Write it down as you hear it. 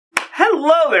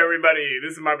Hello there, everybody.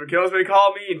 This is Marvin Kills, they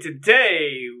call me, and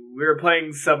today we're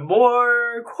playing some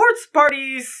more Quartz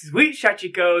Party Sweet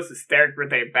Sachiko's Hysteric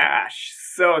Birthday Bash.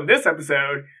 So in this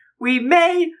episode, we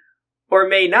may or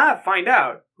may not find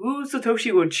out who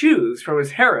Satoshi will choose from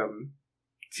his harem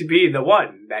to be the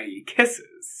one that he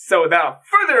kisses. So without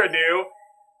further ado,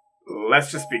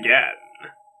 let's just begin.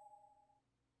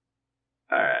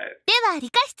 Alright. では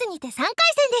理科室にて3回戦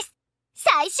です。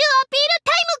最終アピール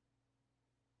タイム。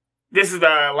 This is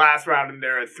the last round, and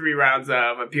there are 3 rounds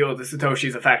of Appeal to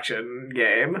Satoshi's Affection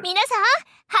game. 皆さん、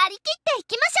張り切ってい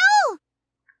きましょう。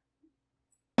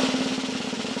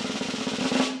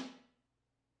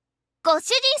ご主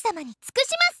人様に尽く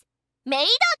します。メイ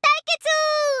ド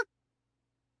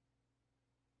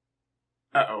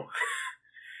対決。Uh-oh.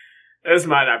 This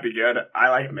might not be good. I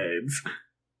like maids.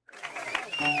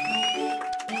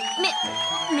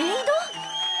 メイド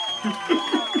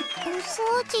お掃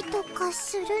除とか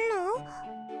するの？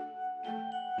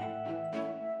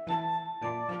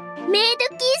メイド喫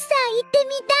茶行って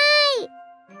みたい。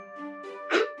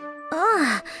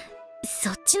ああ、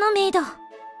そっちのメイド。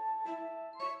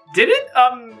Didn't,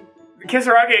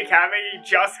 Kisaragi Academy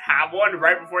just have one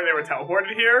right before they were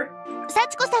teleported here?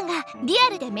 幸子さんがリア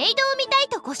ルでメイドを見たい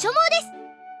とご所望で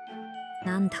す。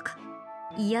なんだか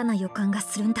嫌な予感が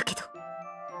するんだけど。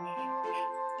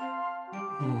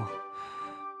もう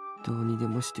どうにで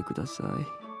もしてください。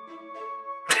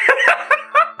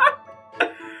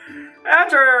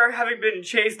After having been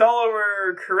chased all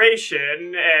over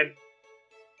creation and...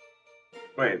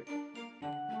 Wait.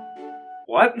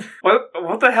 What?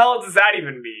 What the hell does that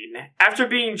even mean? After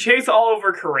being chased all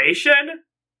over creation?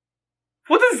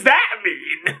 What does that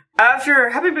mean? After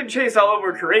having been chased all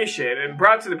over creation and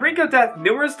brought to the brink of death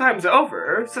numerous times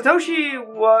over, Satoshi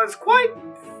was quite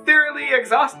thoroughly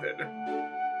exhausted.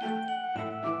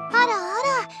 あらあ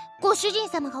ら、ご主人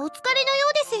様がお疲れのよ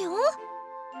うですよ。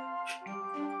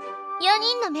4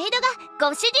人のメイドが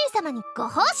ご主人様にご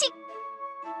奉仕。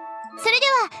それで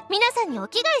は皆さんにお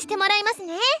着替えしてもらいます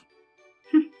ね。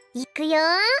いくよ。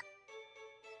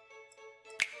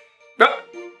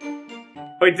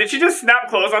Wait, did she just snap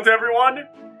clothes onto everyone?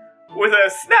 With a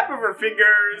snap of her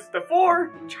fingers, the 4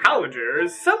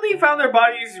 challengers suddenly found their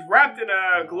bodies wrapped in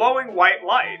a glowing white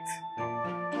light.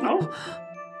 Oh.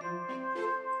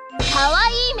 かわ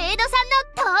いいメイドさん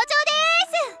の登場で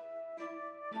す。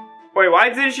 Wait, why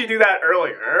didn't she do that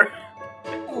earlier?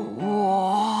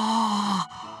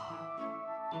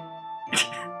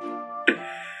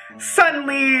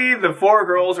 Suddenly, the 4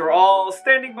 girls were all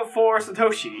standing before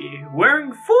Satoshi,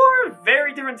 wearing 4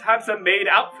 very different types of maid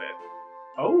outfit.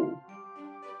 Oh.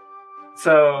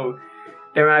 So,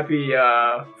 there might be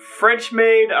a French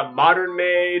maid, a modern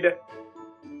maid,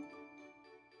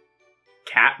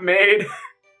 cat maid.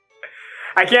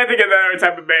 I can't think of another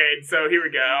type of maid, so here we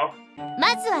go.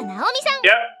 まずはナオミさん。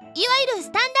 Yep. いわゆるス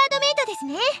タンダードメイドです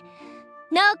ね。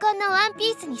濃紺のワン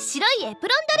ピースに白いエプ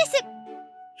ロンドレス。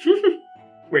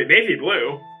Wait, navy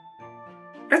blue?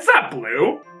 That's not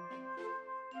blue.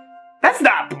 That's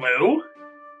not blue.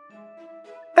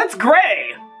 That's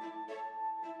gray.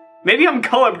 Maybe I'm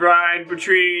colorblind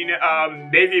between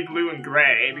navy blue and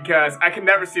gray because I can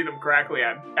never see them correctly,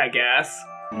 I guess.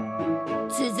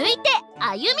 続いて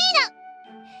アユミーナ。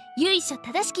由緒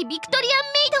正しきビクトリアン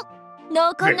メイド。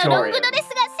濃紺のロングドレス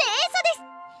が清楚です。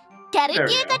キャルティエ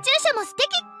カチューシャも素敵。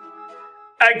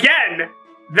 Again,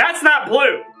 that's not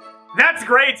blue. That's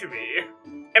gray to me.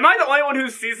 Am I the only one who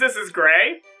sees this as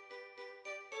gray?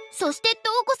 そしてト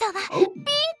ウコさんはピンク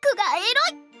がエ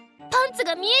ロい。パンツ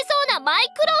が見えそうなマイ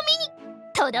クロミニ。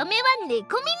とどめは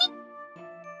猫耳。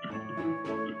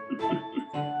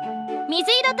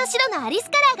水色と白のアリス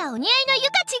カラーがお似合いのユ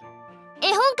カチ。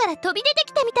絵本から飛び出て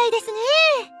きたみたいですね。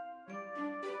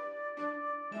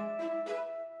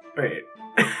 Wait.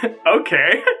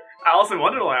 Okay. Alice in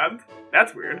Wonderland.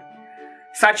 That's weird.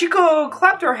 Sachiko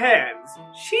clapped her hands.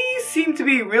 She seemed to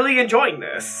be really enjoying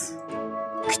this.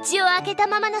 口を開けた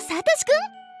ままのサトシく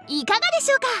ん、いかがで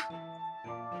しょうか。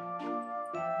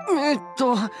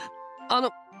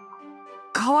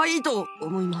可愛いと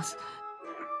思います。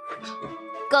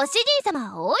ご主人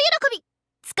様は大喜び。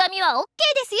つかみは OK で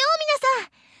すよ、皆さ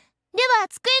ん。では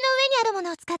机の上にあるも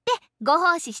のを使ってご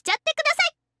奉仕しちゃってください。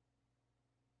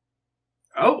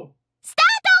Oh. スター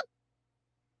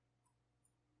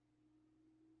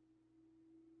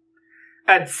ト。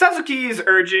 At Sasuke's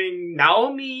urging,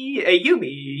 Naomi,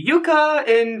 Ayumi, Yuka,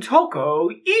 and Toko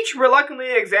each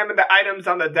reluctantly examined the items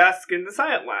on the desk in the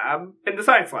science lab.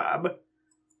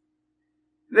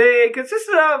 They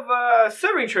consisted of a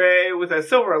serving tray with a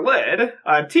silver lid,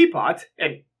 a teapot,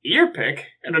 an ear pick,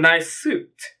 and a nice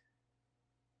suit.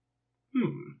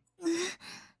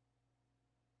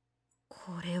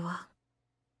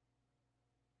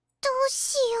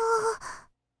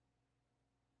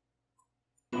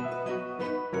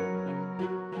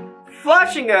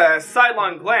 Flashing a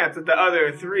sidelong glance at the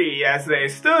other three as they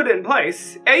stood in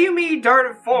place, Ayumi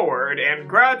darted forward and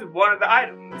grabbed one of the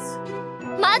items.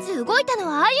 まず動いたの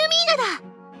はアユミーナだ。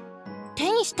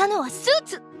手にしたのはスー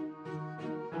ツ。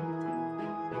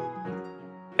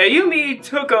Ayumi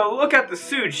took a look at the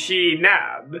suit she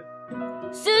nabbed.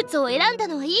 スーツを選んだ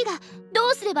のはいいが、ど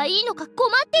うすればいいのか困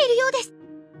っているようです。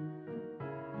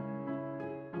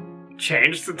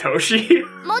Change Satoshi?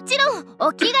 もちろん、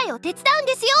お着替えを手伝うん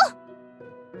ですよ。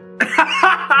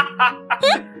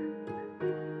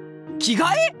着替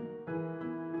え？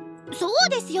そう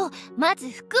ですよ。まず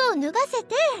服を脱がせ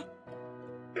て。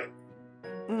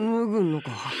脱ぐのか。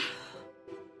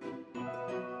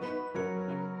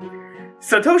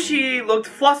Satoshi looked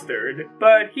flustered,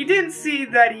 but he didn't see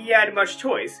that he had much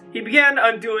choice. He began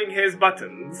undoing his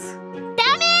buttons. ダ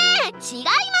メー！違いま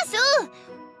す！アユ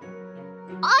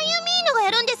ミーナが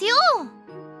やるんですよ。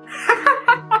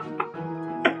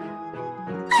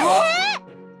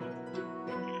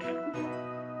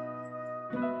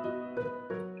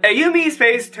Ayumi's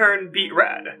face turned beet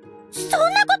red. そんなこ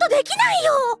とできない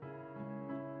よ。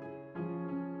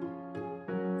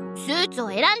スーツを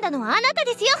選んだのはあなた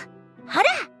ですよ。ほら。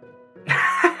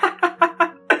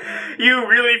You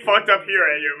really fucked up here,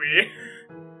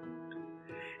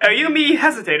 Ayumi. Ayumi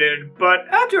hesitated, but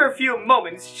after a few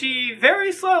moments, she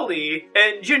very slowly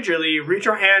and gingerly reached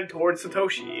her hand towards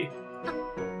Satoshi.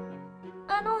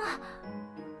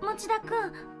 持田く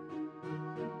ん。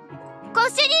ご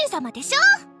主人様でしょ？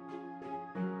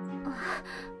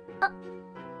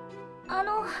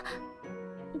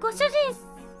ご主人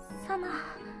様。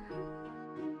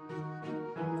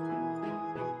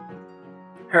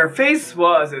Her face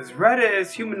was as red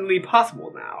as humanly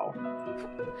possible now.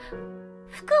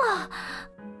 服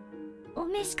をお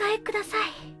召し替えください。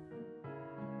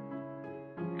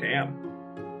Damn.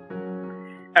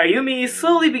 Ayumi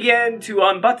slowly began to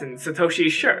unbutton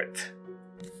Satoshi's shirt.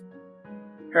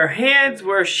 Her hands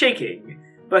were shaking,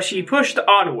 but she pushed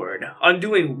onward,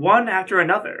 undoing one after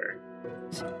another.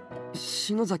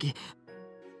 篠崎、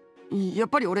やっ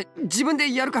ぱり俺自分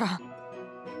でやるから。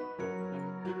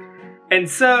And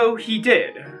so he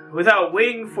did. Without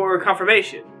waiting for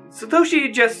confirmation, Satoshi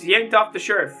just yanked off the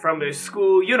shirt from his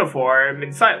school uniform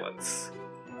in silence.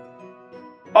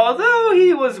 Although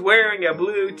he was wearing a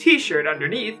blue t-shirt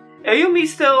underneath, Ayumi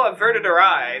still averted her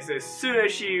eyes as soon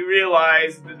as she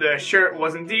realized the shirt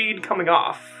was indeed coming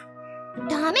off.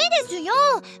 ダメですよ。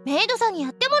メイドさんにや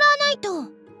ってもらわないと。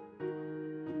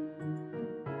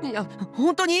いや、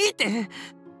本当にいいって。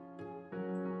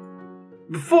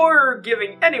Before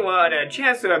giving anyone a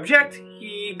chance to object,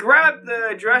 he grabbed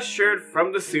the dress shirt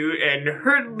from the suit and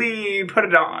hurriedly put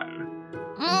it on.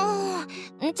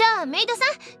 じゃあメイドさん、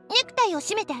ネクタイを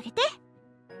締めてあげて。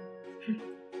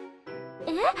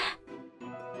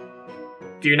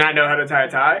Do you not know how to tie a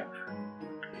tie?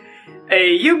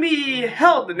 Ayumi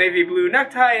held the navy blue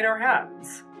necktie in her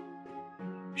hands.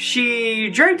 She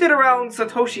draped it around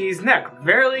Satoshi's neck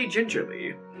very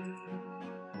gingerly.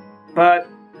 But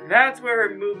that's where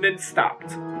her movement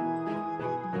stopped.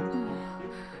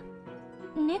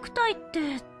 ネクタイっ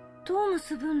てどう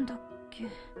結ぶんだっけ？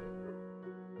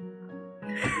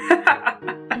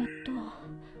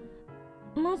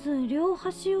まず両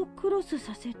端をクロス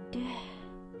させて。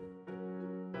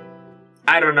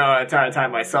I don't know how to tie a tie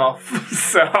myself,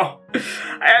 so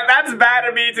and that's bad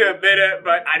of me to admit it,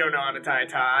 but I don't know how to tie a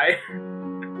tie.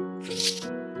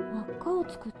 輪っかを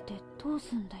作って通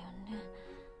すんだよね。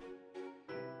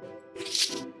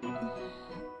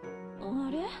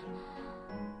あれ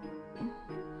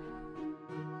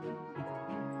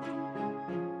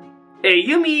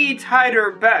？Ayumi tried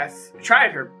her best.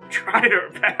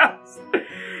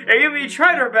 Ayumi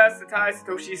tried her best to tie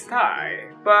Satoshi's tie,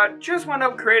 but just wound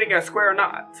up creating a square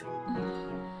knot.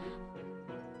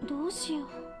 どうしよう。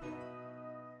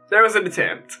There was an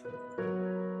attempt.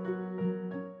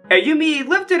 Ayumi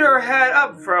lifted her head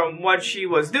up from what she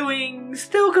was doing,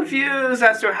 still confused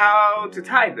as to how to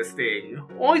tie this thing,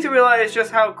 only to realize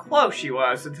just how close she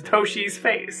was to Satoshi's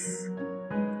face.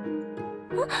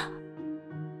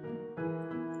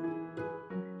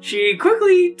 She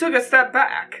quickly took a step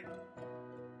back.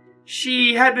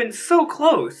 She had been so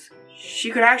close, she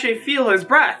could actually feel his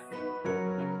breath.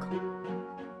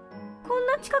 こん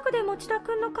な近くで持田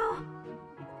くんの顔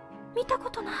見たこ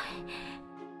とない。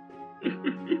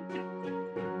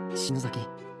篠崎、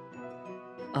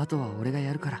あとは俺が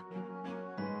やるから。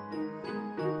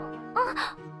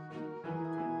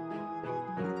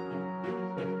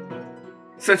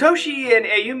Satoshi and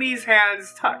Ayumi's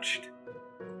hands touched.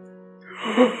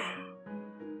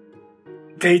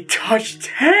 They touched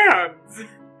hands!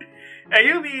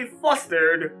 Ayumi,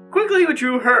 flustered, quickly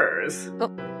withdrew hers.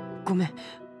 ごめん。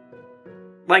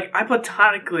 Like, I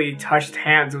platonically touched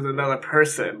hands with another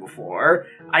person before.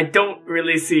 I don't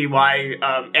really see why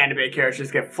anime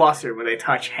characters get flustered when they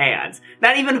touch hands.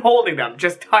 Not even holding them,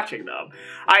 just touching them.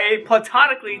 I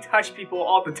platonically touch people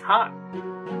all the time.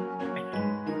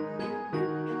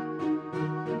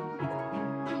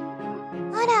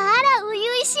 あらあら、初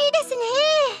々しいですね。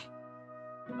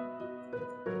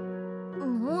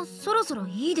もうそろそろ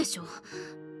いいでしょ。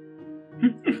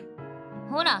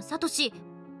ほら、サトシ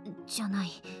じゃない、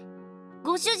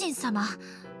ご主人様。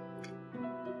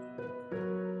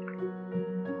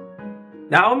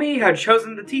Naomi had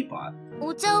chosen the teapot.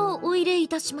 お茶をお入れい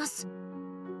たします。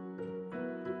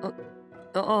あ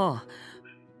あ。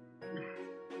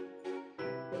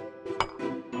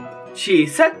 She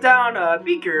set down a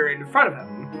beaker in front of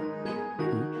him.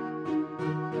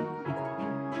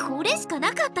 これしか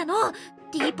なかったの。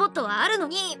ティーポットはあるの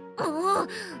に。もう。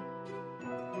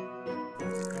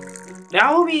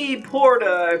 Naomi poured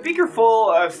a beaker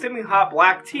full of steaming hot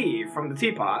black tea from the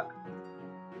teapot.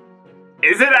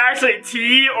 Is it actually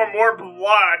tea or more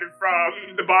blood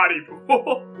from the body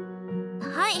pool?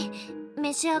 はい、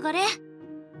召し上がれ。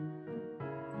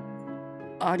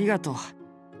ありがとう。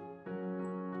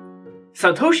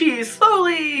 Satoshi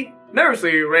slowly,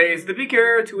 nervously raised the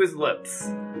beaker to his lips.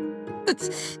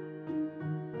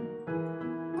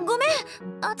 ごめん、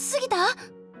熱すぎた。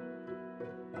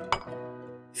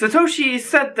 Satoshi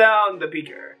set down the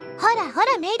beaker. ほらほ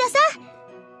らメイドさん。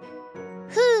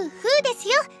ふうふうです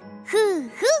よ。ふう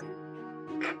ふう。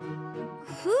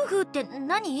夫婦って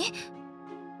何？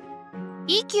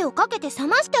息をかけて冷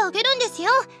ましてあげるんですよ。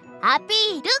アピ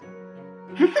ール。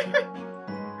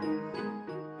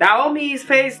Naomi's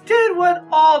face did what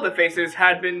all the faces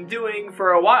had been doing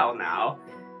for a while now,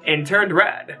 and turned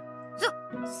red.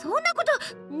 そんなこと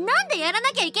なんでやらな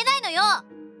きゃいけないのよ。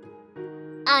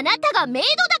あなたがメイド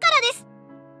だからです。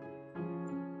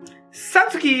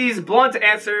 Satsuki's blunt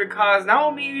answer caused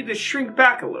Naomi to shrink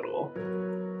back a little.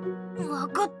 わ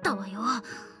かったわよ。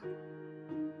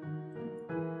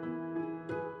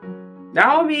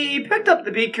 Naomi picked up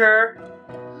the beaker.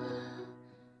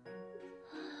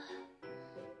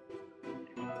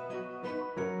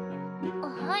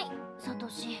 はい、サト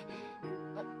シ。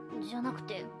じゃなく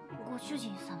て、ご主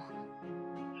人様。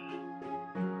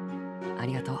あ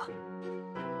りがとう。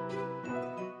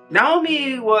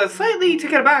 Naomi was slightly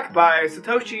taken aback by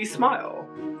Satoshi's smile.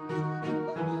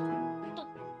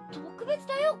 特別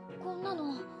だよ、こんな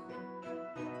の。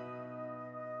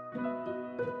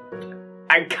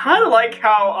 I kind of like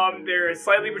how they're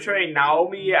slightly portraying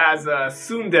Naomi as a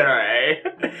tsundere.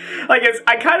 Like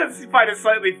I kind of find it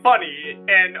slightly funny,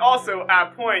 and also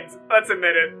at points, let's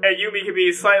admit it, Ayumi can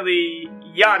be slightly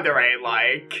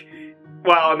yandere-like,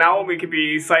 while Naomi can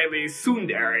be slightly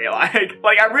tsundere-like.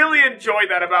 Like I really enjoy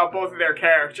that about both of their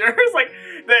characters, like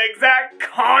the exact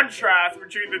contrast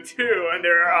between the two and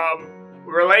their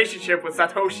relationship with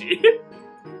Satoshi.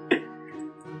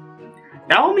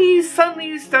 Naomi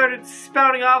suddenly started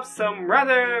spouting off some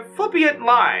rather flippant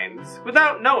lines.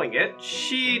 Without knowing it,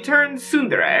 she turned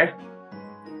tsundere.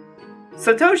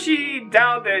 Satoshi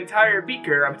downed the entire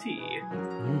beaker of tea.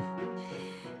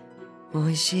 お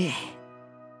いしい。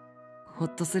ほ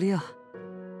っとするよ。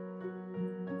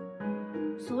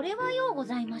それはようご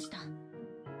ざいました。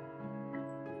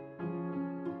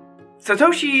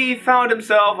 Satoshi found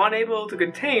himself unable to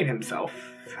contain himself.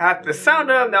 At the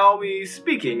sound of Naomi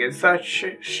speaking in such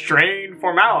strained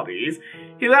formalities,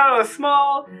 he let out a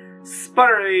small,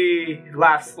 sputtery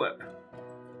laugh slip.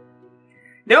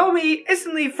 Naomi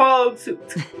instantly followed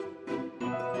suit.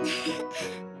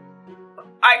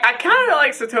 I kind of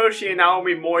like Satoshi and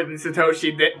Naomi more than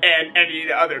Satoshi and any of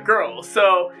the other girls,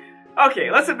 so...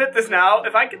 Okay, let's admit this now.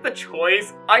 If I get the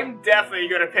choice, I'm definitely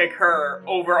gonna pick her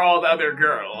over all the other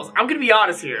girls. I'm gonna be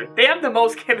honest here. They have the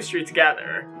most chemistry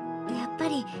together. やっぱ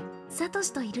りサト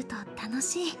シといると楽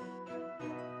しい。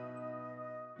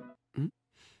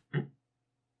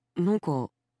なんか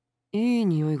いい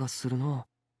匂いがするな。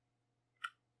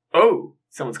Oh,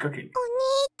 someone's cooking. お兄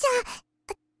ちゃん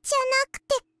じゃなく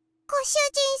てご主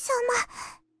人様。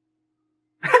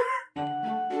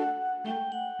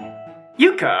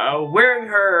 Yuka, wearing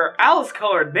her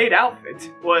Alice-colored maid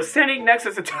outfit, was standing next to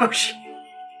Satoshi.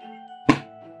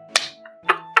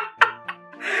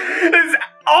 Is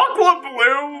Aqua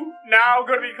Blue now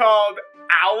going to be called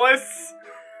Alice?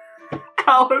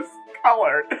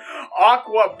 Alice-colored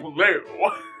Aqua Blue.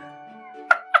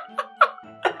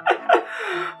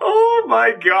 Oh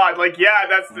my god, like, yeah,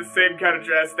 that's the same kind of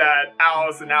dress that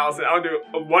Alice and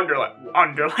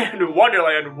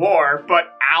Wonderland wore,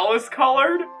 but Alice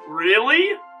colored?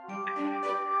 Really? ご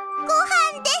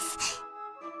飯です。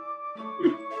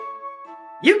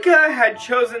 Yuka had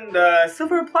chosen the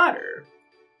silver platter.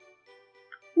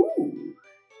 Ooh.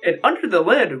 And under the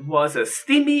lid was a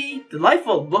steamy,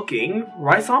 delightful-looking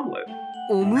rice omelet.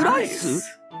 オムライス? Nice.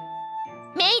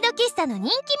 メイド喫茶の人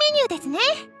気メニューですね。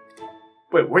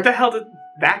 Wait, where the hell did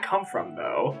that come from,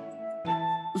 though?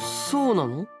 そうな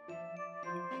の? はい、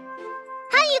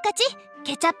ゆかち。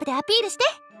ケチャップでアピールして。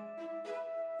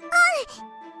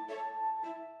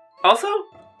 Also?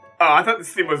 Oh, I thought the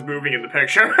steam was moving in the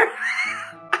picture.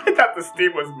 I thought the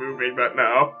steam was moving, but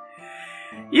no.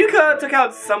 Yuka took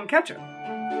out some ketchup.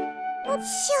 おっ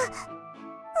しょ。お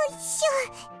っしょ。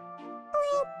お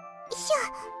いしょ。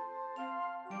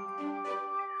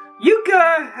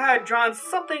 Yuka had drawn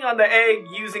something on the egg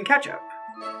using ketchup. は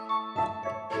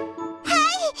い、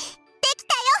でき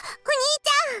たよ、お兄ち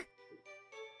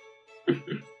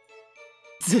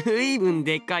ゃん。ずいぶん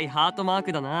でっかいハートマー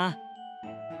クだな。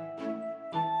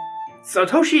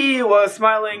 Satoshi was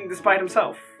smiling despite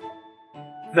himself.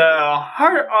 The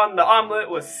heart on the omelet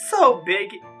was so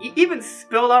big, it even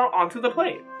spilled out onto the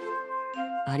plate.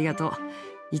 ありがとう。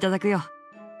いただくよ。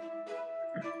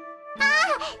ダ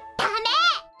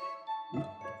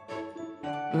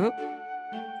メ。ん？ゆ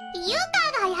か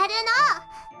がやる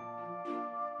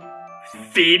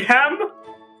Feed him?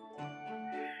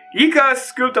 Yuka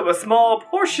scooped up a small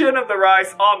portion of the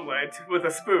rice omelet with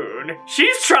a spoon.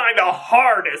 She's trying the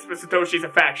hardest for Satoshi's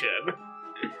affection.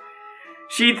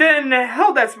 She then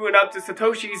held that spoon up to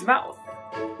Satoshi's mouth. は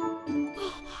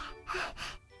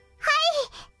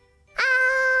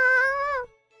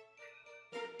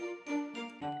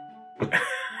い。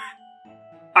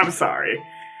I'm sorry.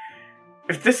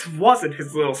 If this wasn't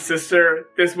his little sister,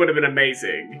 this would have been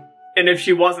amazing. And if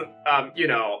she wasn't, you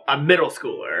know, a middle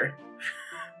schooler.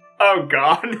 Oh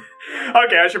god.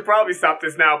 Okay, I should probably stop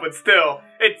this now, but still,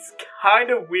 it's kind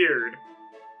of weird.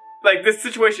 Like, this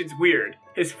situation's weird.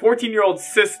 His 14-year-old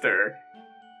sister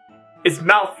is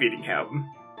mouth-feeding him.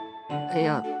 い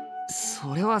や、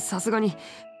それはさすがに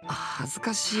恥ず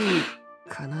かしい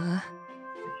かな。ふうも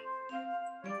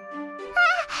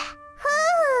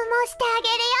してあげ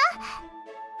る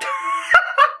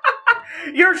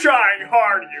よ。 You're trying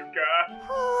hard, Yuka. ふ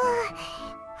う、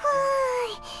ふう、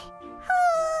ふう。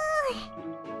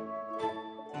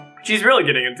 She's really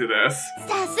getting into this.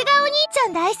 さすがお兄ちゃ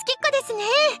ん大好きっ子ですね。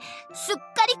すっか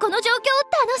りこの状況を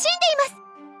楽しんでいます。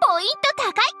ポイント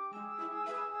高い。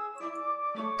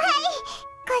はい、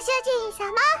ご主人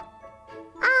様。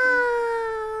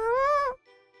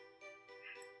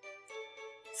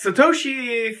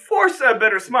Satoshi forced a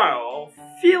bitter smile,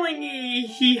 feeling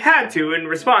he had to in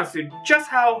response to just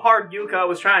how hard Yuka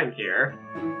was trying here.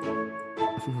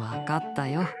 わかった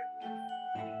よ。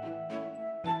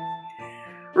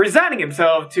 Resigning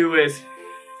himself to his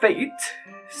fate,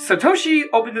 Satoshi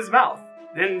opened his mouth,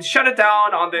 then shut it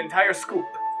down on the entire scoop.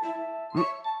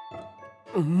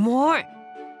 うまい。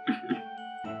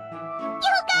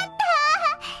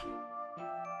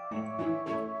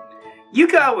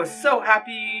 Yuka was so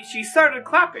happy, she started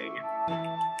clapping. じゃ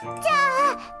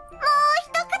あ、もう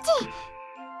一口。ち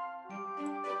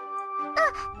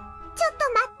ょっ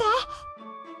と待って。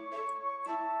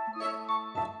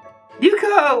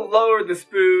 Yuka lowered the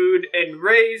spoon and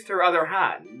raised her other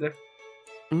hand.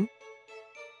 もう、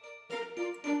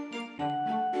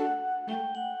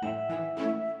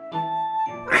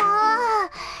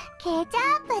ケチ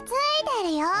ャップついて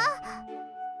るよ。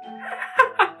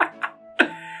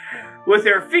 With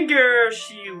her finger,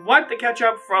 she wiped the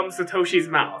ketchup from Satoshi's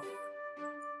mouth.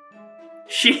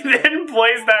 She then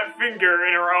placed that finger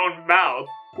in her own mouth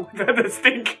with a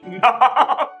distinct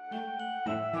knob.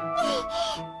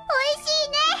 おいしい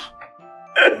ね。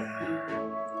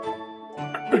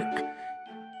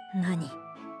何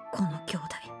この兄弟。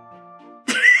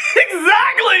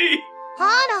 Exactly! あ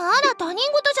らあら、他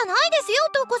人事じゃないですよ、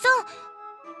トウコさん。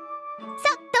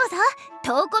さ、どうぞ、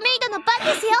トウコメイドの番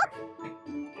ですよ。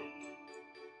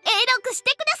エロくし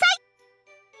てください。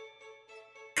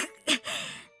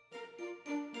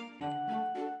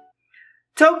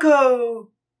 Toko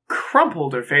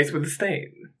crumpled her face with a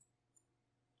stain.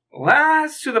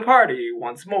 Last to the party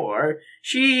once more,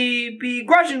 she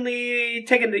begrudgingly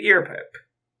taken the ear pip.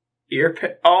 Ear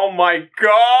pip? Oh my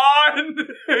god!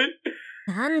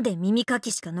 なんで耳か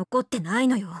きしか残ってない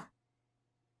のよ。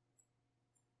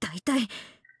だいたい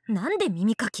なんで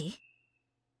耳かき？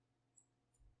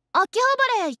秋葉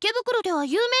原や池袋では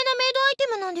有名なメイドアイテ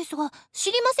ムなんですが、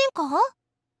知りませんか？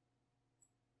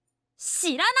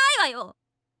知らないわよ。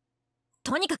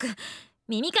とにかく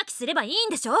耳かきすればいい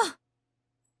んでしょ。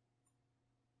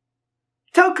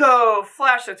 Toko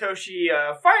flashed Satoshi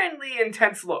a finally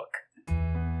intense look.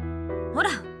 ほ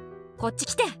ら、こっち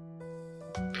来て。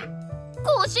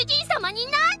ご主人様に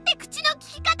なんて口の利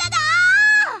き方だ。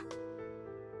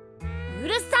う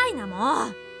るさいなも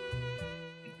う。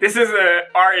 This is a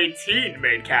R18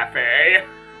 maid cafe.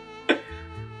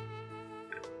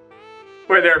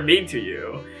 Where they're mean to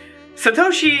you.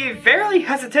 Satoshi very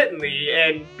hesitantly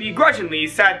and begrudgingly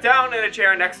sat down in a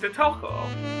chair next to Toko.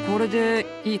 これで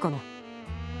いいかな。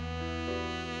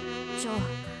じゃあ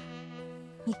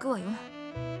行くわよ。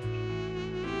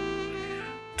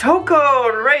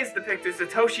Toko raised the pic to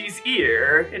Satoshi's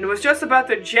ear and was just about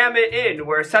to jam it in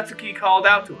where Satsuki called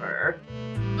out to her.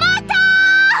 また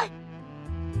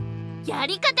や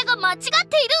り方が間違っている。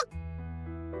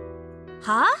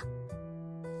はあ？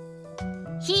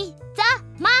ひざ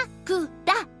まく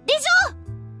だでしょ。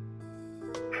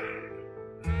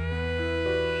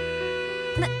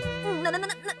なん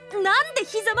で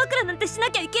膝枕なんてし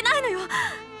なきゃいけないのよ。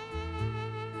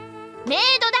メイ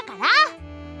ドだから。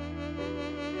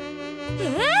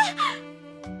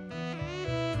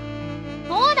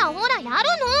ほらほらやる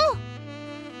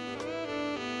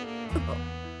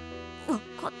わ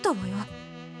かったわよ。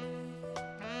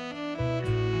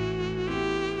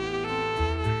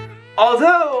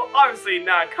Although obviously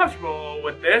not comfortable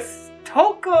with this,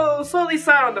 Toko slowly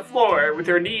sat on the floor with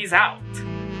her knees out.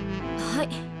 はい、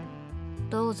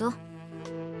どうぞ。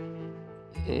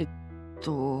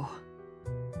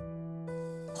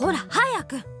ほら早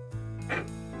く。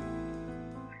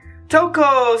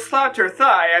Toko slapped her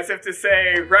thigh as if to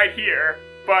say, right here,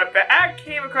 but the act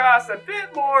came across a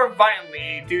bit more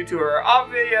violently due to her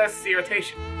obvious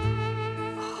irritation.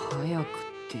 早くっ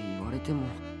て言われても、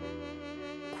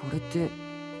これって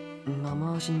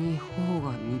生足に頬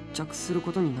が密着する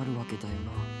ことになるわけだよ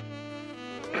な。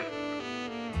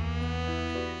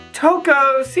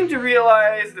Toko seemed to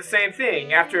realize the same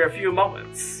thing after a few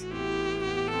moments.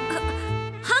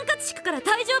 ハンカチ敷くから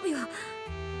大丈夫よ。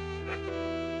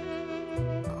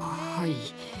はい。He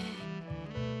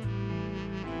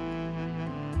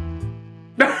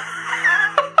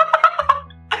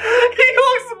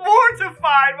looks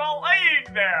mortified while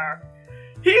laying there.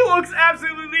 He looks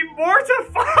absolutely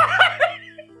mortified.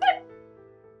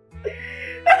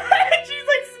 She's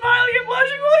like smiling and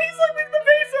blushing while he's like making the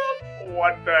face of,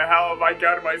 what the hell have I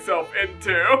gotten myself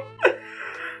into?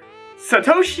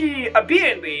 Satoshi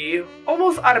obediently,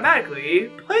 almost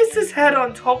automatically, placed his head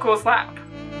on Toko's lap.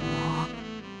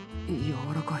 柔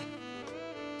らかい。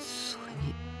それ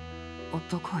に、あっ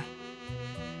たかい。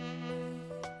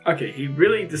 Okay, he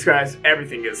really describes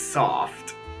everything as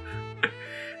soft.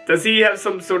 Does he have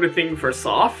some sort of thing for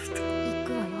soft? 行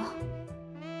くわよ。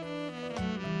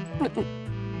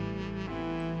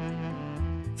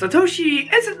Satoshi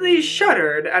instantly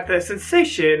shuddered at the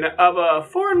sensation of a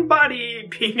foreign body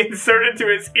being inserted into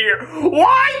his ear.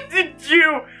 Why did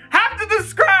you have to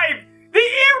describe the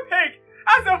ear pick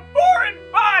as a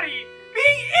foreign body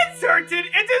being inserted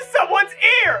into someone's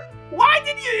ear? Why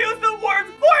did you use the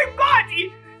words foreign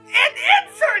body and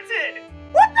inserted?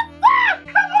 What the fuck?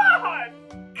 Come on!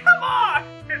 Come on!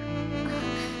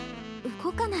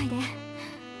 動かないで。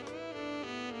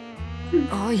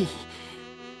はい。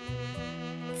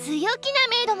強気な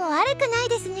メイドも悪くない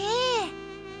ですね。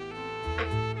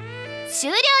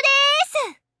終了で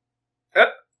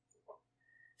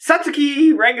す。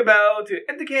Satsuki rang a bell to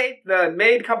indicate the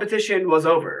maid competition was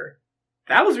over.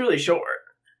 That was really short.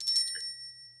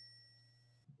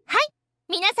 はい、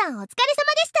皆さんお疲れ様で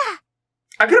した。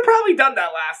I could have probably done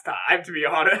that last time, to be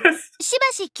honest. し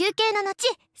ばし休憩の後、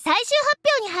最終発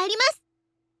表に入ります。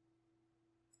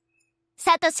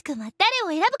サトシ君は誰を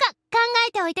選ぶか考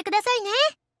えておいてくださいね。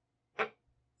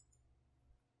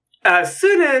As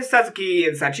soon as Satsuki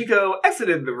and Sachiko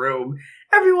exited the room,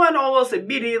 everyone almost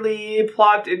immediately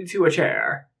plopped into a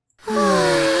chair.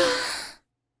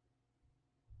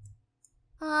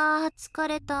 あー、疲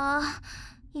れた。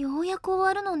ようやく終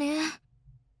わるのね。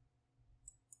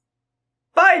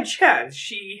By chance,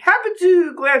 she happened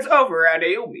to glance over at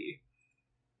Aomi.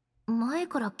 前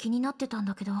から気になってたん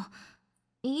だけど、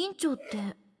委員長っ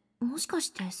てもしか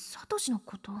してサトシの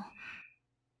こと？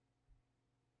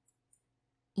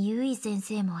ユイ先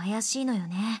生も怪しいのよ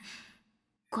ね。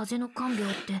風邪の看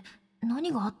病って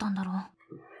何があったんだろ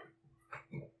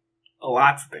う。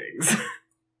Lots of things.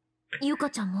 ゆか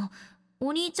ちゃんも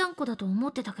お兄ちゃん子だと思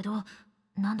ってたけど、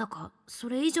なんだかそ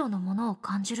れ以上のものを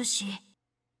感じるし。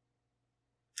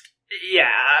Yeah,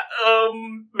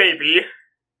 maybe.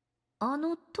 あ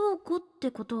の瞳子って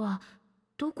ことは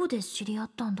どこで知り合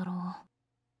ったんだろ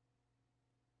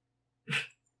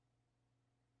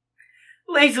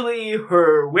う。 Lazily,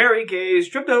 her wary gaze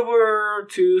dripped over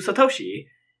to Satoshi.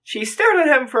 She stared at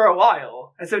him for a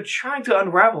while, as if trying to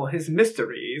unravel his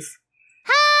mysteries. はー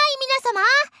い、皆様。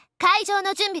会場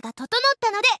の準備が整っ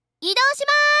たので移動し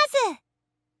ます。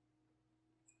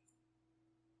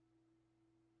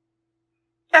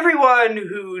Everyone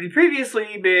who'd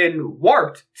previously been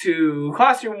warped to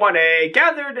Classroom 1A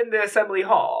gathered in the assembly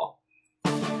hall.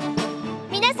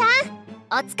 皆さん、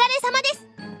お疲れ様です。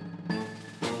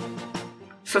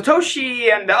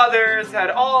Satoshi and the others had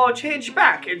all changed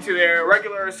back into their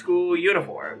regular school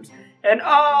uniforms, and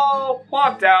all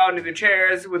plopped down in the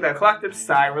chairs with a collective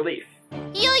sigh of relief.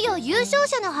 いよいよ優勝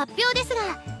者の発表です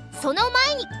が、その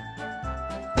前に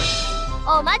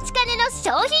お待ちかねの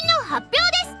商品の発表で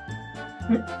す。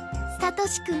サト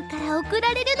シくんから贈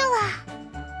られるのは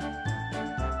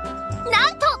な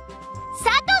んと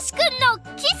サトシくんの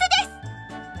キスです。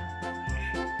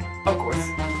 Of course.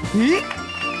 や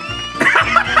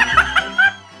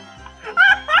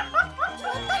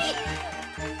っぱり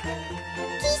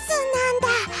キスなんだ。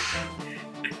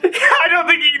I don't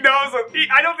think he knows.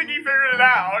 I don't think he figured it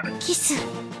out. キス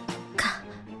か。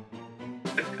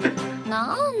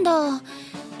なんだ、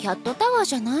キャットタワー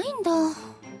じゃないんだ。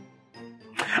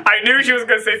I knew she was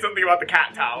going to say something about the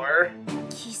cat tower.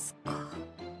 キスか。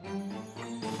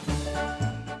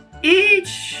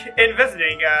 Each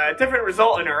envisioning a different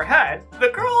result in her head, the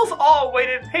girls all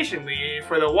waited patiently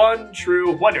for the one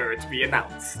true winner to be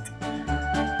announced.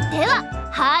 では、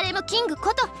ハーレムキング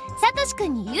ことサトシく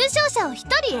んに優勝者を一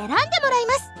人選んでもらい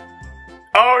ます。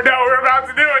 Oh no, we're about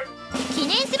to do it! 記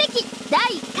念すべき第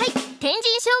1回天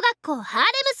神小学校ハーレ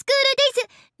ムスクールデイズ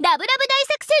ラブラブ大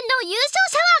作戦の優勝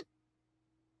者は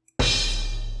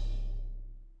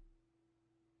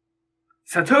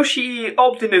Satoshi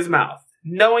opened his mouth,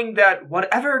 knowing that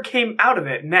whatever came out of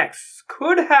it next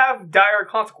could have dire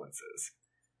consequences.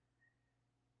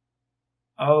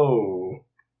 Oh.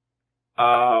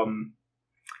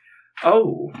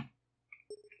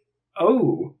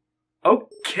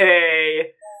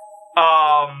 Okay.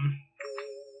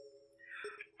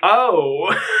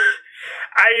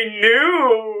 I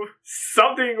knew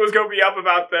something was going to be up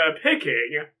about the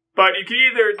picking, but you can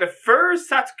either defer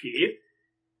Satsuki,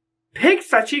 pick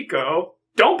Sachiko,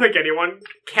 don't pick anyone,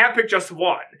 can't pick just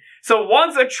one. So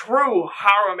one's a true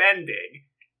harem ending.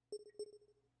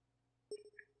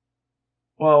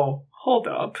 Well, hold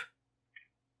up.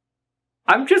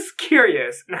 I'm just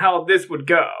curious on how this would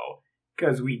go,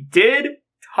 because we did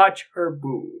touch her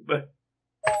boob.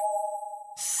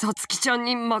 さつきちゃん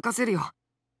に任せるよ。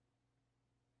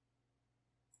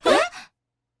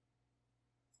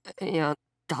いや、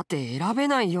だって選べ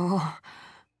ないよ。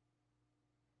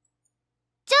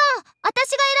じゃあ、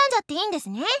私が選んじゃっていいんです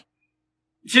ね。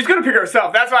 She's gonna pick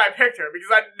herself. That's why I picked her,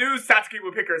 because I knew Satsuki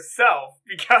would pick herself,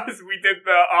 because we did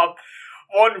the,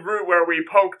 one route where we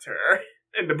poked her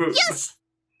in the boob. Yes!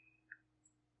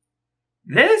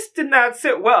 This did not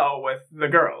sit well with the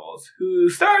girls, who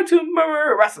started to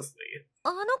murmur restlessly.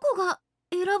 あの子が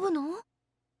選ぶの？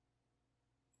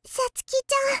さつきち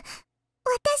ゃん、私を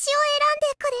選ん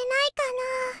でくれないか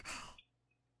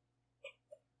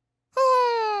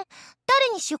な。誰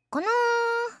にしよっかな。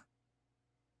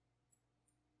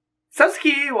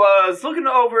 Satsuki was looking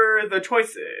over the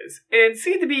choices and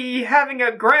seemed to be having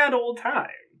a grand old time.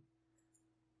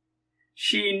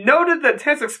 She noted the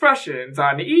tense expressions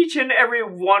on each and every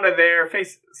one of their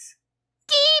faces.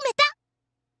 決めた。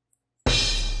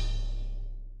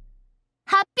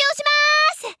発表しま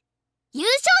ーす。優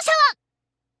勝者は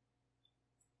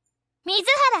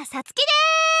水原さつきでー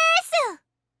す。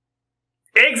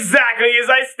 Exactly as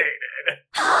I stated.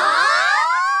 は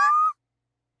ぁ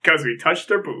Because we touched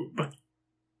her boob.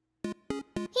 い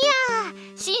や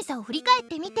ー、審査を振り返っ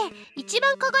てみて一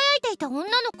番輝いていた女の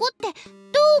子って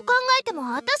どう考えて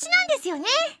も私なんですよね。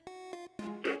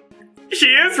 She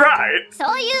is right. そ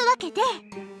ういうわけで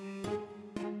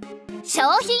商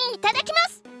品いただきま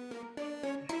す。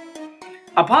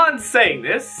 Upon saying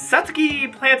this,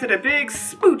 Satsuki planted a big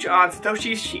smooch on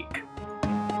Satoshi's cheek.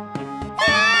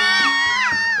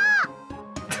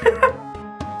 う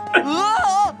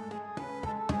わ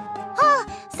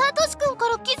サトシくんか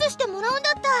らキスしてもらうん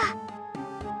だった。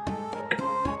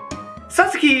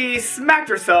 Satsuki smacked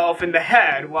herself in the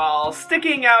head while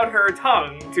sticking out her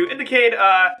tongue to indicate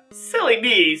a silly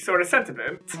me sort of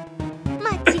sentiment.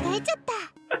 間違えちゃった。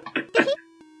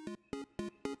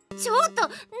ちょっと、なんな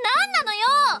のよ。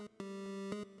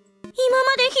今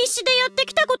まで必死でやって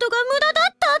きたことが無駄だ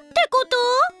ったってこと？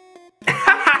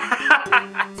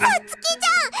さつきち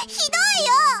ゃん、ひどい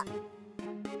よ。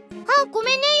あ、ご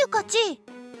めんね。こち。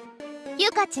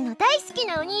ゆかちの大好き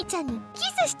なお兄ちゃんにキ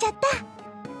スしちゃった。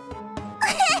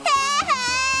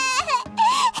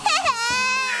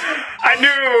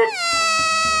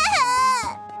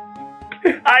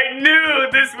I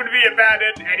knew this would be a bad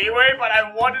end anyway, but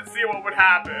I wanted to see what would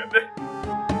happen.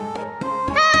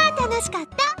 あー、楽しかっ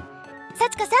た。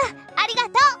幸子さん、ありが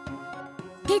と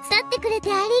う。手伝ってくれ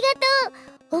てありが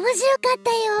とう。面白かっ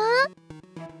たよ。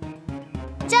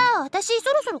じゃあ私そ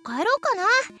ろそろ帰ろうかな。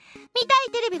見た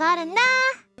いテレビがあるんだ。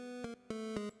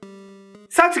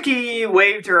Satsuki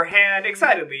waved her hand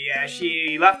excitedly as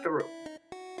she left the room.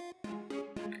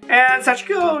 And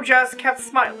Sachiko just kept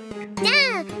smiling. じ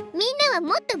ゃあみんなは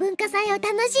もっと文化祭を楽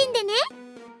しんでね。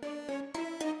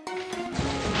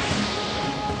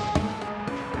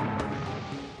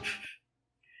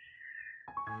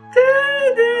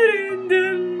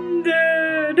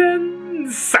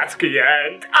Satsuki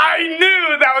and I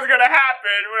knew that was gonna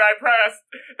happen when I pressed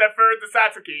that for the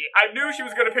Satsuki. I knew she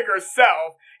was gonna pick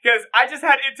herself because I just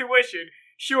had intuition.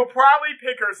 She will probably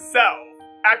pick herself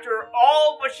after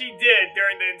all what she did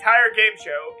during the entire game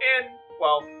show, and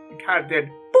well, it kind of did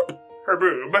boop her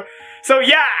boob. So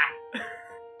yeah.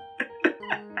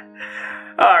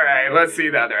 Alright, let's see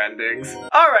the other endings.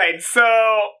 Alright, so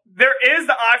there is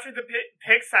the option to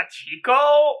pick Sachiko.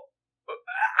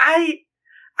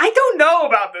 I don't know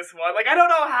about this one. Like, I don't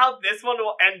know how this one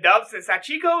will end up since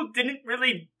Sachiko didn't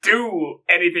really do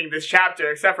anything this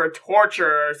chapter except for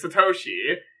torture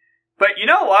Satoshi. But you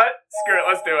know what? Screw it,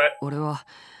 let's do it. 俺は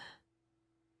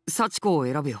幸子を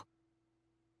選ぶよ。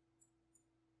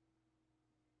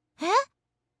え？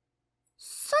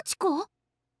幸子？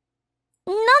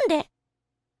なんで？お兄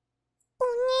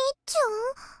ちゃん？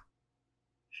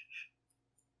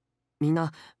みん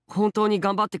な本当に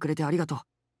頑張ってくれてありがとう。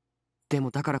でも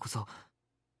だからこそ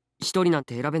一人なん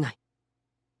て選べない。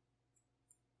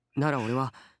なら俺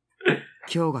は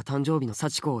今日が誕生日の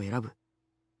幸子を選ぶ。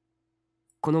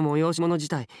この催し物自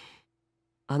体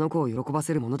あの子を喜ば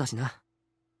せるものだしな。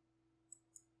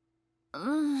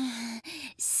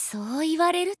そう言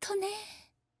われるとね。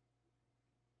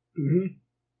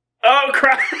Oh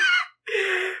crap!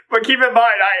 But keep in mind,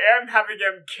 I am having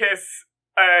him kiss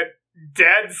a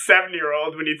dead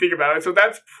 7-year-old when you think about it, so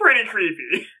that's pretty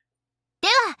creepy. で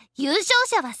は優勝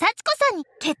者は幸子さんに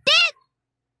決定。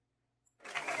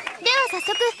では早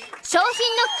速賞品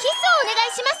のキスをお願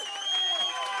いします。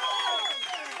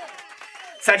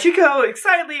Sachiko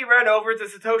excitedly ran over to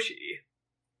Satoshi.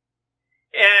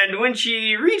 And when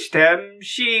she reached him,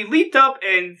 she leaped up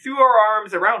and threw her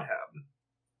arms around him.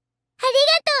 ありが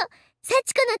とう。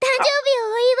幸子の誕生日を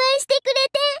お祝いしてくれ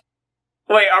て。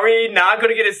Wait, are we not going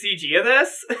to get a CG of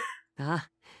this? ああ、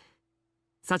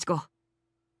幸子、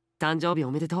誕生日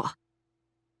おめでとう。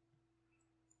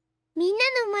みんな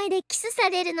の前でキスさ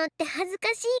れるのって恥ず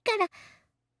かしいから、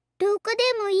どこで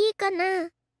もいいか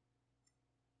な。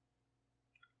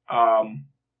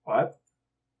What?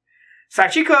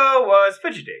 Sachiko was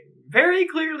fidgeting, very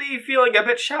clearly feeling a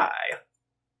bit shy.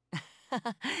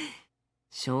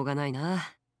 しょうがない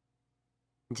な。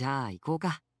じゃあ行こう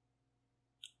か。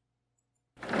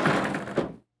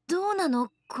どうな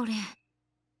のこれ。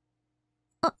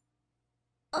あ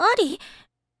り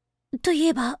とい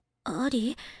えばあ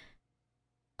り。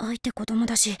相手子供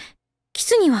だしキ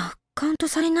スにはカウント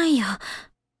されないや。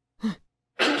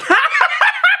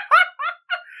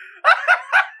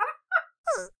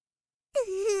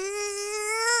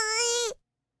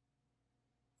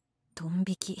ドン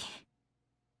引き。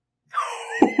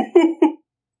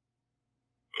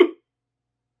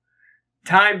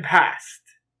Time passed,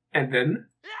 and then...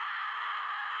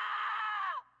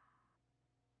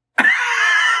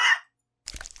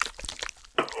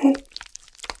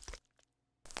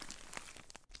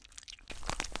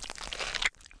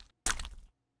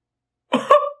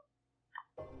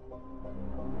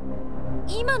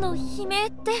今の悲鳴っ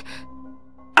て。Did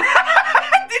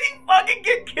he fucking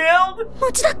get killed?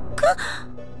 持田君。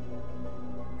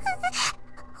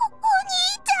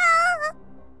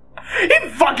He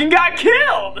fucking got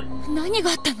killed! 何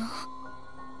があったの？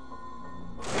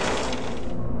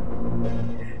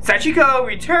 Sachiko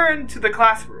returned to the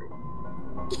classroom.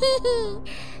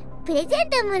 プレゼン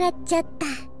トもらっちゃった。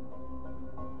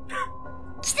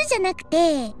キスじゃなく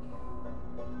て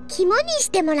肝にし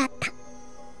てもらった。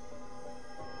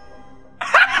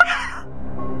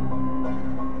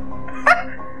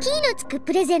キーのつく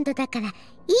プレゼントだからいい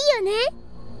よね。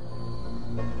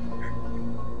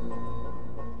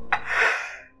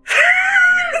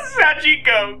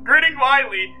Sachiko, grinning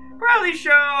widely, proudly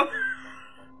show.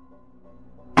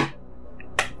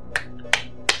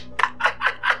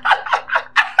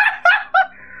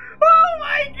 Oh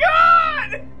my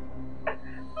god!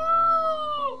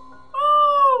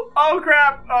 Oh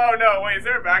crap! Oh no, wait, is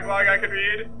there a backlog I can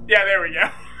read? Yeah, there we go.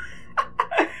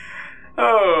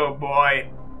 Oh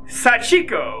boy.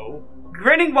 Sachiko,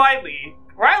 grinning widely,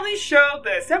 Riley showed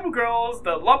the assembled girls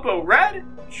the lump of red,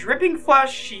 dripping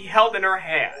flesh she held in her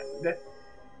hand.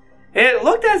 It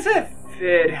looked as if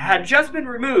it had just been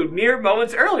removed mere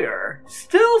moments earlier,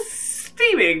 still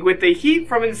steaming with the heat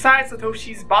from inside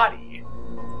Satoshi's body.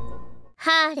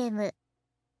 ハーレム、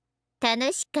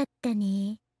楽しかった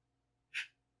ね。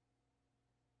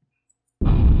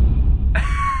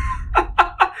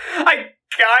I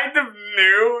kind of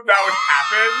knew that would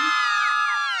happen.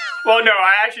 Well, no,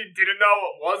 I actually didn't know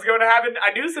what was going to happen.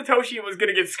 I knew Satoshi was going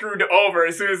to get screwed over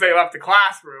as soon as they left the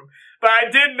classroom, but I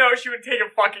didn't know she would take a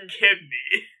fucking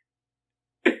kidney.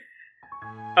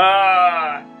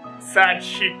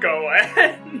 Sachiko.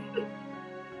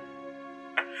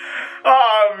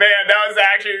 Oh man,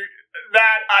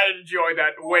 that I enjoyed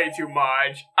that way too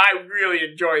much. I really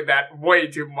enjoyed that way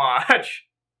too much.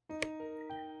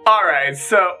 Alright,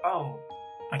 so, oh,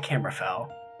 my camera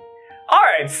fell.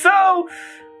 Alright, so,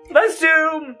 let's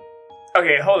do,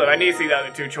 okay, hold on, I need to see the other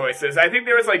two choices. I think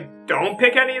there was like, don't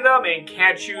pick any of them and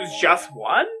can't choose just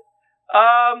one?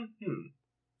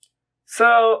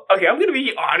 So, okay, I'm gonna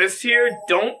be honest here,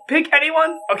 don't pick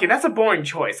anyone? Okay, that's a boring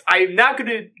choice. I'm not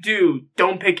gonna do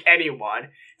don't pick anyone.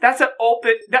 That's an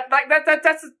open, that's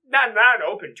not an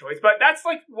open choice, but that's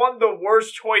like one of the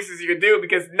worst choices you can do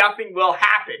because nothing will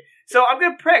happen. So I'm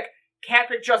gonna pick, can't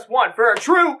pick just one for a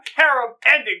true harem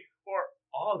ending for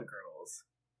all the girls.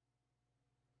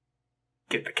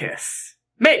 Get the kiss.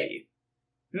 Maybe.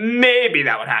 Maybe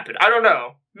that would happen. I don't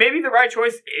know. Maybe the right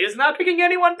choice is not picking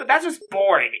anyone, but that's just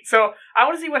boring. So I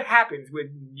want to see what happens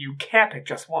when you can't pick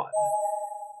just one.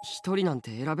 一人なん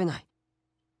て選べない。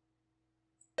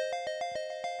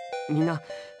みんな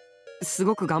す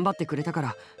ごく頑張ってくれたか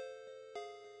ら、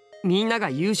みんなが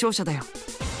優勝者だよ。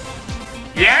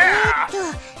Yeah!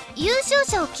 優勝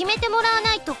者を決めてもらわ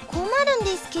ないと困るん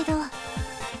ですけど。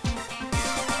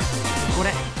こ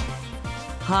れ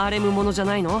ハーレムものじゃ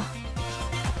ないの？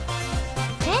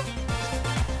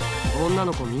女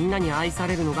の子みんなに愛さ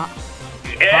れるのがハー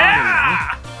レムだ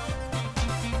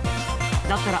ね。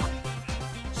だったら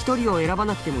一人を選ば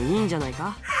なくてもいいんじゃない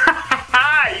か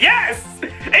？Yes!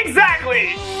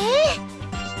 Exactly!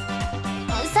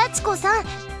 幸子さん、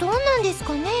どうなんです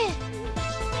かね？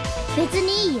別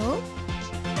にいいよ。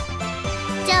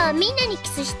じゃあみんなにキ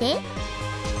スして。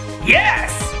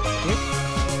Yes!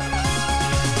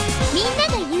 みんな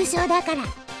が優勝だから、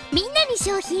みんなに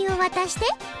商品を渡して。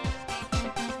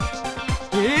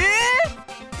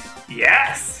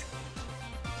Yes!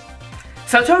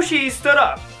 Satoshi stood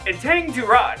up, intending to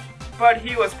run, but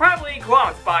he was promptly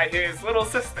glimpsed by his little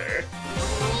sister.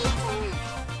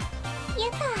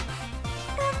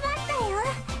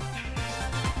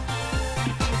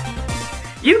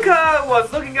 Yuka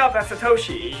was looking up at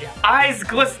Satoshi, eyes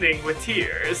glistening with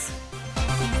tears.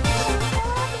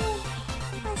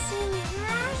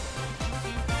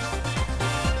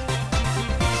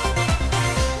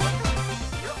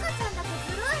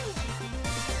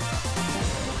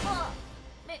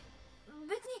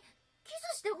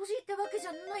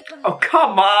 Oh,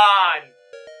 come on!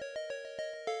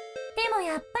 でも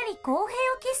やっぱり公平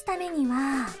を期すために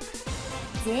は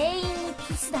全員に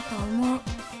キスだと思う。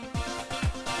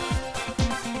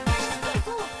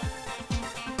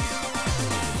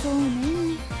そう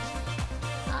ね。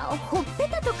ほっぺ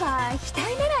たとか額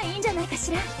ならいいんじゃないか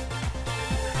しら。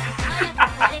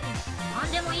な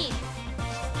んでもいい。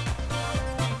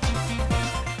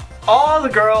All the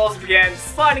girls began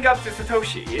sliding up to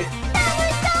Satoshi.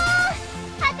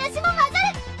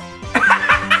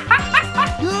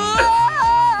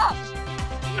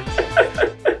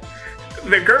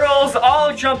 The girls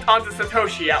all jumped onto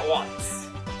Satoshi at once.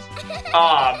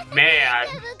 Aw, oh, man.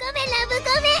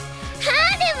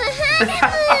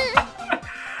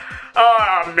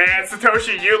 Oh man,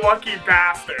 Satoshi, you lucky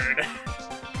bastard.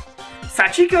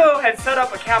 Sachiko had set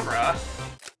up a camera.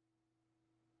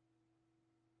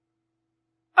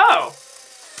 Oh.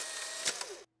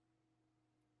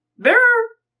 They're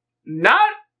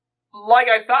not like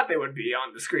I thought they would be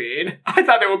on the screen. I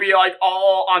thought they would be like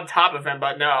all on top of him,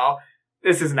 but no.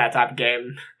 This isn't that type of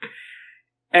game.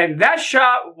 And that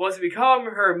shot was to become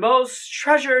her most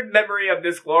treasured memory of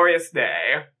this glorious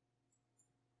day.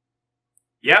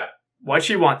 Yep, what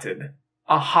she wanted.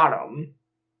 A harem.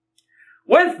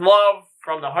 With love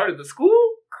from the heart of the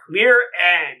school, Clear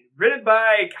End, written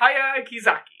by Kaya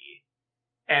Kizaki.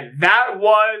 And that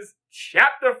was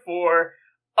Chapter 4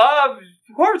 of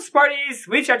Corpse Party's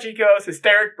Sweet Sachiko's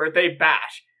Hysteric Birthday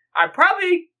Bash. I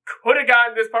probably could have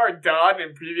gotten this part done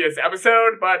in previous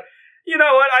episode, but You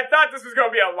know what? I thought this was going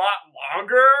to be a lot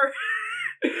longer.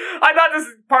 I thought this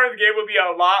part of the game would be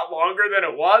a lot longer than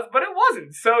it was, but it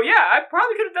wasn't. So yeah, I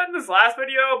probably could have done this last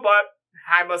video, but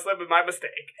I must live with my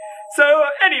mistake. So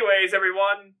anyways,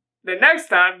 everyone, the next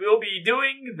time we'll be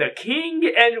doing The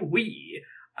King and We.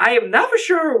 I am not for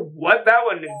sure what that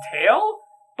would entail,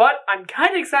 but I'm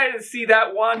kind of excited to see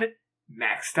that one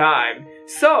next time.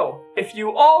 So, if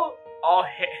you all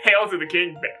hail to the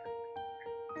king,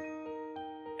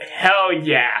 hell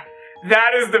yeah.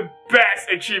 That is the best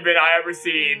achievement I ever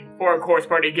seen for a Course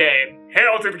Party game.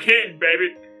 Hail to the king,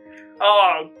 baby.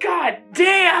 Oh, god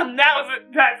damn,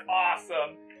 that's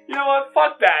awesome. You know what,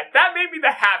 fuck that. That made me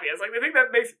the happiest. Like, the thing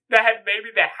that had made me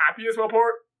the happiest while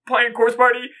playing Course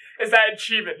Party is that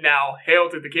achievement now. Hail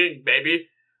to the king, baby.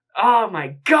 Oh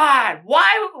my god,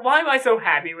 why am I so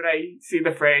happy when I see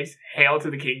the phrase, hail to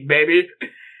the king, baby?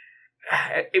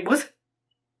 It was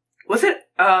it,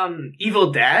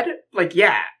 Evil Dead? Like,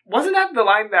 yeah, wasn't that the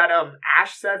line that,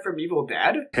 Ash said from Evil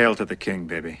Dead? Hail to the king,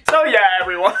 baby. So yeah,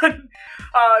 everyone,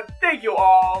 thank you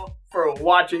all for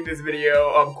watching this video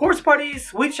of Course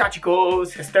Party's with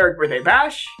Sachiko's Hysteric Birthday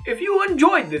Bash. If you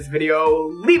enjoyed this video,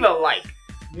 leave a like,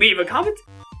 leave a comment.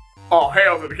 All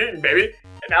hail to the king, baby.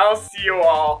 And I'll see you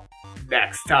all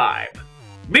next time.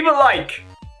 Leave a like,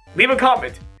 leave a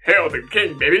comment, hail to the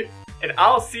king, baby. And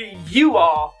I'll see you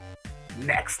all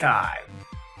next time.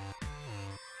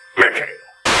 Okay.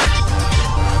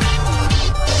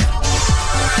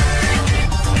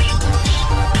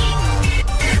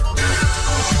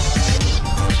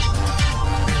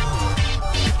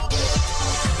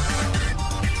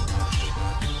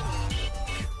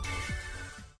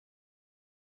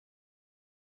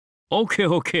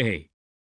 Okay.